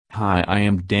Hi, I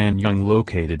am Dan Young,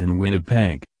 located in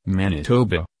Winnipeg,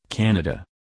 Manitoba, Canada.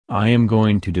 I am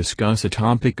going to discuss a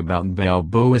topic about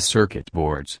Balboa circuit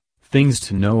boards, things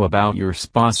to know about your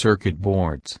SPA circuit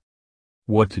boards.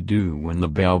 What to do when the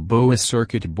Balboa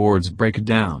circuit boards break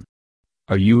down.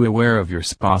 Are you aware of your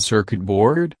SPA circuit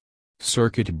board?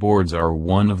 Circuit boards are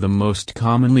one of the most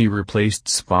commonly replaced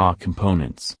SPA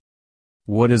components.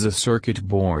 What is a circuit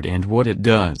board and what it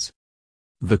does?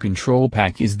 The control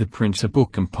pack is the principal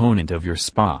component of your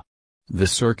SPA. The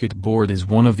circuit board is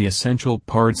one of the essential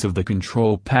parts of the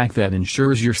control pack that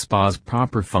ensures your SPA's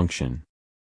proper function.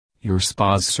 Your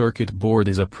SPA's circuit board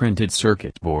is a printed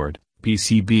circuit board,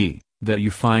 PCB, that you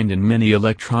find in many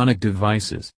electronic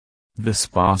devices. The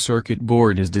SPA circuit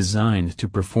board is designed to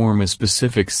perform a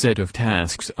specific set of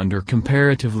tasks under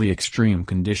comparatively extreme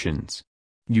conditions.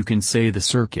 You can say the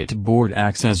circuit board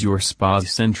acts as your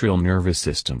SPA's central nervous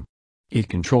system. It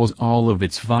controls all of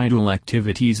its vital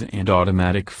activities and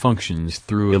automatic functions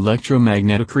through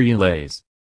electromagnetic relays.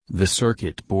 The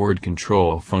circuit board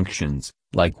control functions,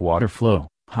 like water flow,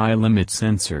 high-limit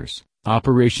sensors,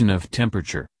 operation of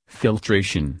temperature,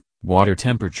 filtration, water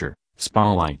temperature,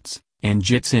 SPA lights, and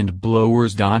jets and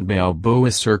blowers.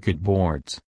 Balboa circuit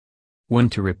boards. When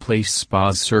to replace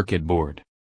SPA's circuit board.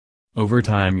 Over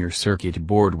time your circuit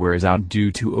board wears out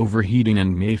due to overheating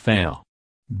and may fail.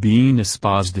 Being a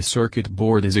SPA, the circuit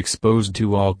board is exposed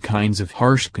to all kinds of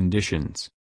harsh conditions.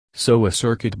 So a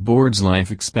circuit board's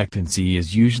life expectancy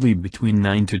is usually between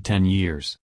 9 to 10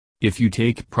 years. If you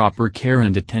take proper care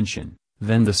and attention,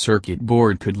 then the circuit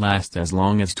board could last as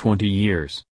long as 20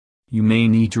 years. You may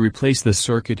need to replace the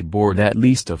circuit board at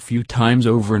least a few times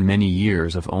over many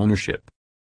years of ownership.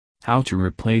 How to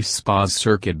replace SPA's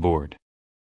circuit board.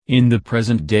 In the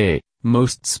present day,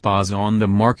 most SPAs on the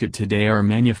market today are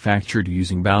manufactured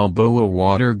using Balboa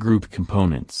Water Group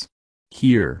components.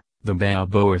 Here, the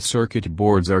Balboa circuit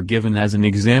boards are given as an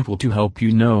example to help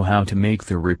you know how to make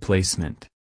the replacement.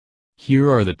 Here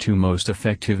are the two most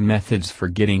effective methods for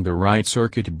getting the right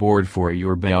circuit board for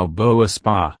your Balboa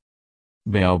SPA.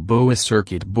 Balboa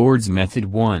circuit boards. Method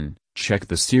 1, check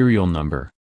the serial number.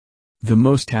 The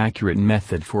most accurate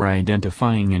method for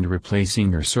identifying and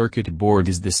replacing your circuit board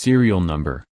is the serial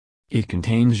number. It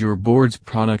contains your board's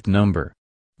product number.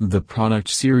 The product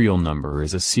serial number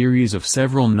is a series of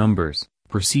several numbers,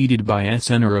 preceded by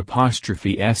SN or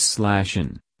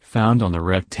 'S/N, found on the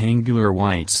rectangular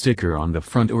white sticker on the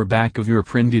front or back of your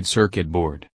printed circuit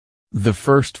board. The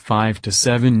first 5 to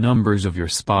 7 numbers of your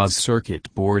SPA's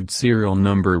circuit board serial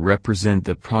number represent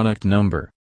the product number.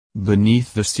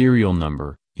 Beneath the serial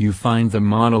number, you find the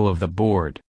model of the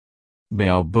board.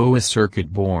 Balboa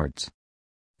circuit boards.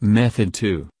 Method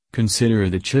 2. Consider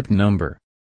the chip number.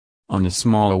 On a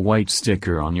small white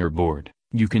sticker on your board,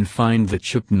 you can find the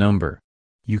chip number.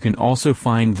 You can also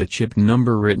find the chip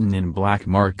number written in black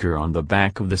marker on the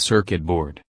back of the circuit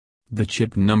board. The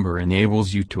chip number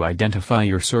enables you to identify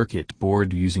your circuit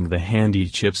board using the handy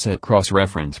chipset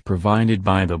cross-reference provided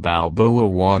by the Balboa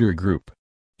Water Group.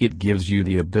 It gives you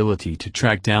the ability to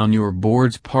track down your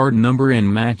board's part number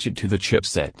and match it to the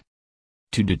chipset.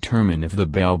 To determine if the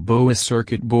Balboa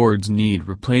circuit boards need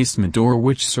replacement or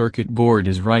which circuit board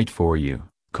is right for you,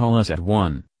 call us at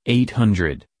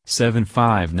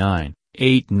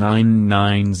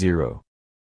 1-800-759-8990.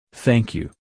 Thank you.